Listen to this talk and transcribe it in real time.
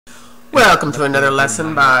Welcome to another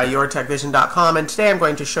lesson by YourTechVision.com, and today I'm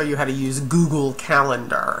going to show you how to use Google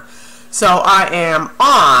Calendar. So I am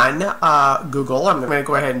on Google. I'm going to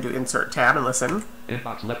go ahead and do Insert Tab and listen.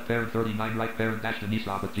 Inbox left parent 39 right parent dash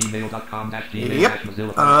Denise@gmail.com Yep,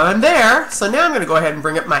 I'm there. So now I'm going to go ahead and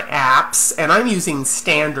bring up my apps, and I'm using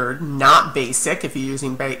standard, not basic. If you're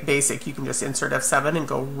using basic, you can just insert F7 and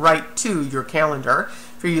go right to your calendar.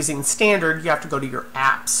 If you're using standard, you have to go to your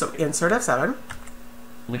apps. So insert F7.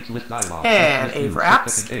 Links list dialog. And A for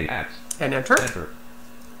apps. apps. And enter.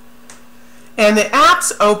 And the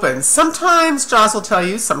apps open. Sometimes JAWS will tell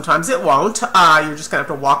you, sometimes it won't. You're just going to have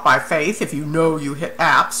to walk by faith. If you know you hit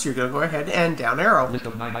apps, you're going to go ahead and down arrow. List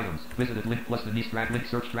of 9 items. Visited link plus Denise drag link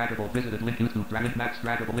search draggable. Visited link YouTube drag link max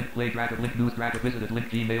draggable link play dragable link news dragable. Visited link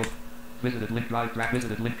Gmail. Visited link drive drag.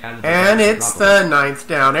 Visited link calendar. And it's the 9th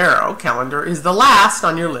down arrow. Calendar is the last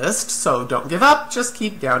on your list, so don't give up. Just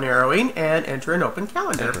keep down arrowing and enter an open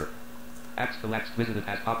calendar. Enter. Apps select visited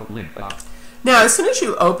as pop-up link. Now, as soon as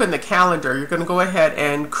you open the calendar, you're going to go ahead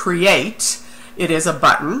and create. It is a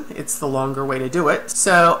button. It's the longer way to do it.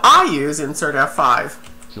 So I use insert F5.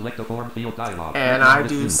 Select a form field dialog. And I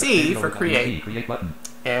do C for create. Create button.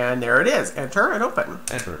 And there it is. Enter and open.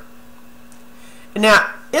 Enter.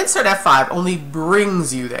 Now, insert F5 only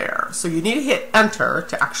brings you there. So you need to hit enter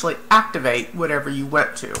to actually activate whatever you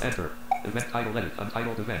went to. Enter. Event title edit.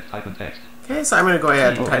 Untitled event. Type in text. Okay, so I'm going to go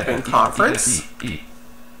ahead and type in conference.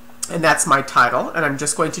 And that's my title, and I'm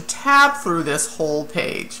just going to tab through this whole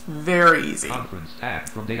page. Very easy. Conference tab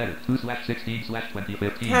from date edit 2/16/2015.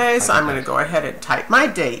 Okay, so I'm going to go ahead and type my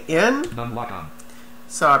date in. None lock on.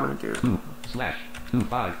 So I'm going to do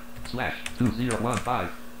 2/25/2015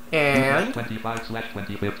 and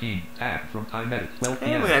 25/2015 tab from time edit 12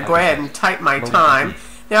 p.m. I'm going to go ahead and type my time.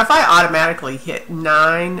 Now, if I automatically hit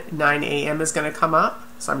 9 a.m. is going to come up,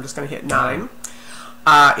 so I'm just going to hit 9.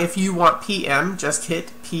 If you want PM, just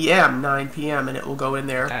hit PM, 9 p.m., and it will go in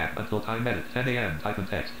there. Tab until time edit 10 a.m. Type in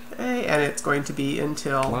text. Okay, and it's going to be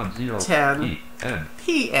until 10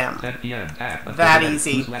 p.m. 10 p.m. Tab that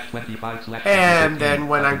easy. 2/25/2015 And then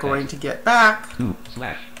when I'm going to get back,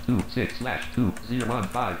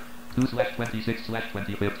 2/26/2015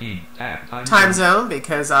 2/26/2015 tab time zone,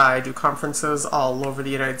 because I do conferences all over the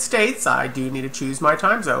United States, I do need to choose my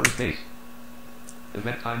time zone. Space.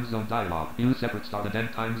 Event time zone dialog. View separate start and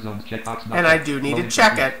end time zones checkbox. And I do need to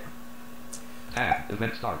check it. Tab.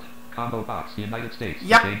 Event start. Combo box. United States.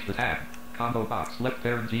 Yep. Change the tab. Combo box. Left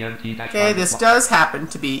parent GMT. Okay, this does happen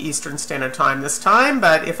to be Eastern Standard Time this time,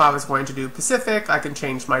 but if I was going to do Pacific, I can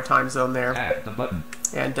change my time zone there. Tab. The button.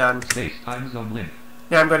 And done. Space. Time zone link.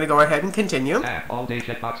 Now I'm going to go ahead and continue. Tab. All day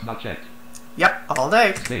checkbox not checked. Yep, all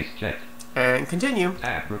day. Space. Checked. And continue.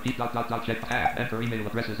 Tab. Repeat check tab. Enter email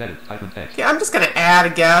addresses edit. Type in text. Okay, I'm just going to add a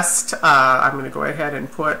guest. I'm going to go ahead and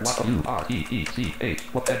put Enter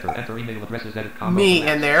email addresses edit. Me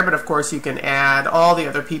in there, but of course you can add all the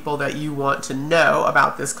other people that you want to know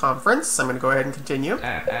about this conference. I'm going to go ahead and continue.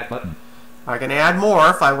 Tab. Add button. I can add more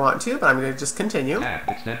if I want to, but I'm going to just continue. Tab.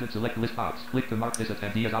 Extended select list box. Click to mark this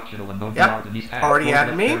attendee as optional and known. Yep. Already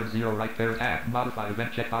added me. 0 right parent tab. Modify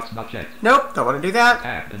event checkbox not checked. Nope, don't want to do that.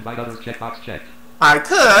 Tab. Invite others checkbox checked. I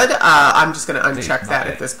could. I'm just going to uncheck that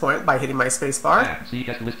at this point by hitting my space bar. Tab. See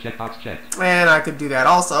guest list checkbox checked. And I could do that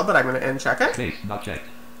also, but I'm going to uncheck it. Space not checked.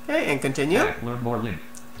 Okay, and continue. Tab. Learn more link.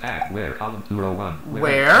 Tab. Where column 201.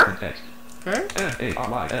 Where. Text. Okay.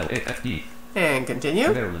 MARYLAFD. And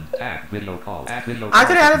continue. Maryland. Tab. Video call. I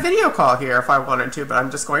could add a video call here if I wanted to, but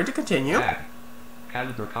I'm just going to continue. Tab.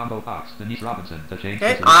 Calendar combo box. Denise Robinson to change.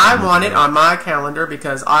 Okay, I want it on my calendar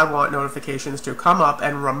because I want notifications to come up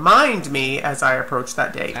and remind me as I approach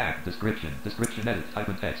that date. Tab. Description. Description edit. Type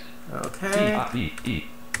in text. Okay.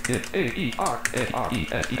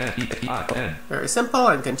 TAERFRESEN. Very simple,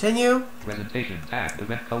 and continue. Presentation tab.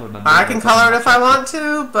 Event color number. I can color it if I want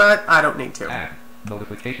to, but I don't need to. Tab.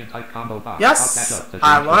 Notification type combo box. Yes,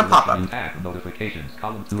 I want a pop-up. Tab. Notifications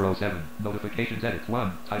column 207. Notifications edit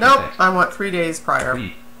 1. Type nope, text. I want 3 days prior.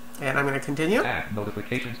 3. And I'm going to continue. Tab.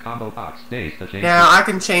 Notifications combo box. Days to change. Now I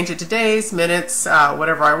can change it to days, minutes,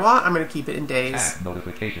 whatever I want. I'm going to keep it in days. Tab.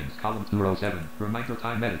 Notifications column 207. Reminder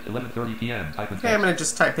time edit 11:30 p.m. Type in text. Okay, I'm going to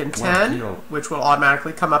just type in 10, which will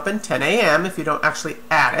automatically come up in 10 a.m. if you don't actually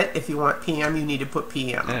add it. If you want PM, you need to put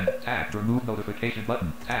PM. 10. Tab. Remove notification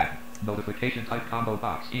button. Tab. Notification type combo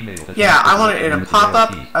box. Email. Yeah, I want it in a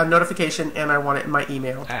pop-up, a notification, and I want it in my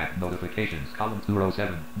email. Tab. Notifications column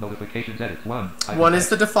 207. Notifications edit 1. 1 is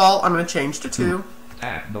the default. I'm going to change to 2.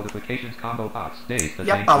 Tab. Notifications combo box. Days.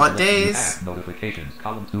 Yep, I want days. Tab. Notifications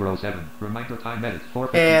column 207. Reminder time edit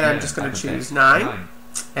 4. And I'm just going to choose 9.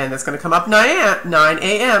 And it's going to come up 9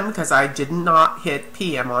 a.m. because I did not hit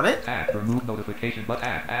PM on it. Tab, remove notification button.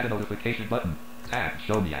 Tab, add a notification button. Tab,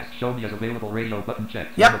 show me as available radio button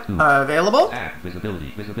checked. Yep, available. Tab,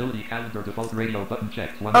 visibility calendar default radio button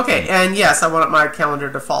checked. Okay, and yes, I want my calendar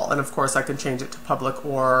default, and of course I can change it to public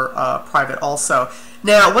or private also.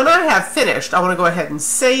 Now, when I have finished, I want to go ahead and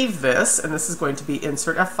save this, and this is going to be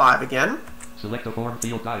insert F5 again. Select a form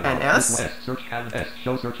field dialog. And S. Search calendar S.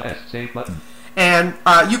 Show search S. Save button. And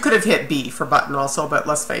you could have hit B for button also, but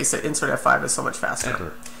let's face it, insert F5 is so much faster.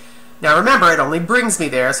 Enter. Now remember, it only brings me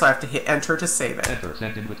there, so I have to hit enter to save it. Enter.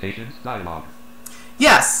 Send invitations. Dialog.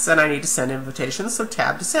 Yes, and I need to send invitations, so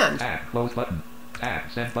tab to send. Tab. Close button.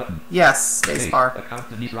 Tab. Send button. Yes, spacebar.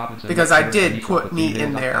 Because I did put me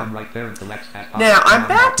in there. Now, I'm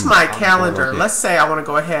back to my calendar. Let's say I want to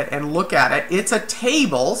go ahead and look at it. It's a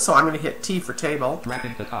table, so I'm going to hit T for table.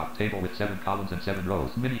 Drag the top table with 7 columns and 7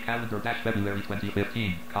 rows. Mini calendar February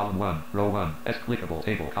 2015. Column 1, row 1. S clickable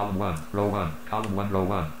table. Column 1, row 1. Column 1, row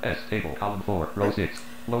 1. S table. Column 4, row 6.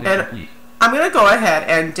 Loading complete. I'm going to go ahead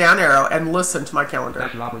and down arrow and listen to my calendar.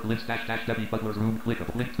 Robert Lynch Debbie Butler's room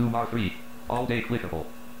clickable. Link to Mar 3. All day clickable.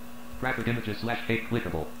 Graphic images /8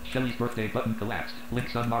 clickable. Shelley's birthday button collapsed. Link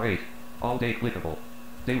Sun Mar 8. All day clickable.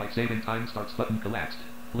 Daylight saving time starts button collapsed.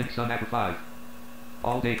 Link Sun Apple 5.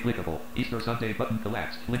 All day clickable. Easter Sunday button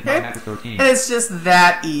collapsed. Link Okay. Apple 13. And it's just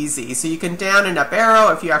that easy. So you can down and up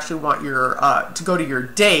arrow if you actually want your to go to your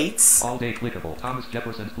dates. All day clickable. Thomas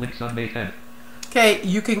Jefferson's Link Sun May 10th. Okay,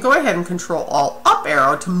 you can go ahead and control Alt up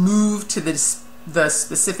arrow to move to the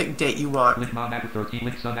specific date you want. Link Mom Apple 13.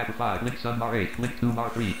 Link Sun Apple 5. Link Sun Mar 8. Link 2 Mar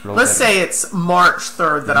 3. Let's say it's March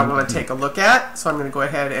 3rd that I want to take a look at. So I'm going to go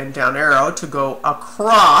ahead and down arrow to go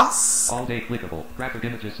across. All day clickable. Graphic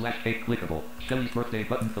images /8 clickable. Shelley's birthday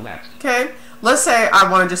button collapsed. Okay, let's say I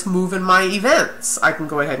want to just move in my events. I can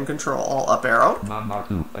go ahead and control Alt up arrow. Mom Mar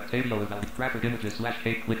 2. Octavio event. Graphic images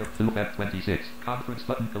 /8 clickable. 2 F26. Conference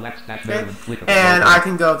button collapsed Maryland clickable. And I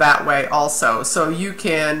can go that way also. So you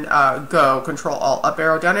can go control Alt up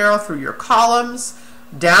arrow, down arrow through your columns,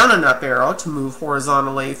 down and up arrow to move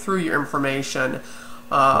horizontally through your information.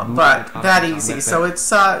 But that easy. So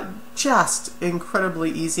it's just incredibly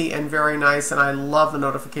easy and very nice, and I love the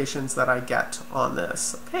notifications that I get on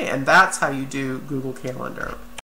this. Okay, and that's how you do Google Calendar.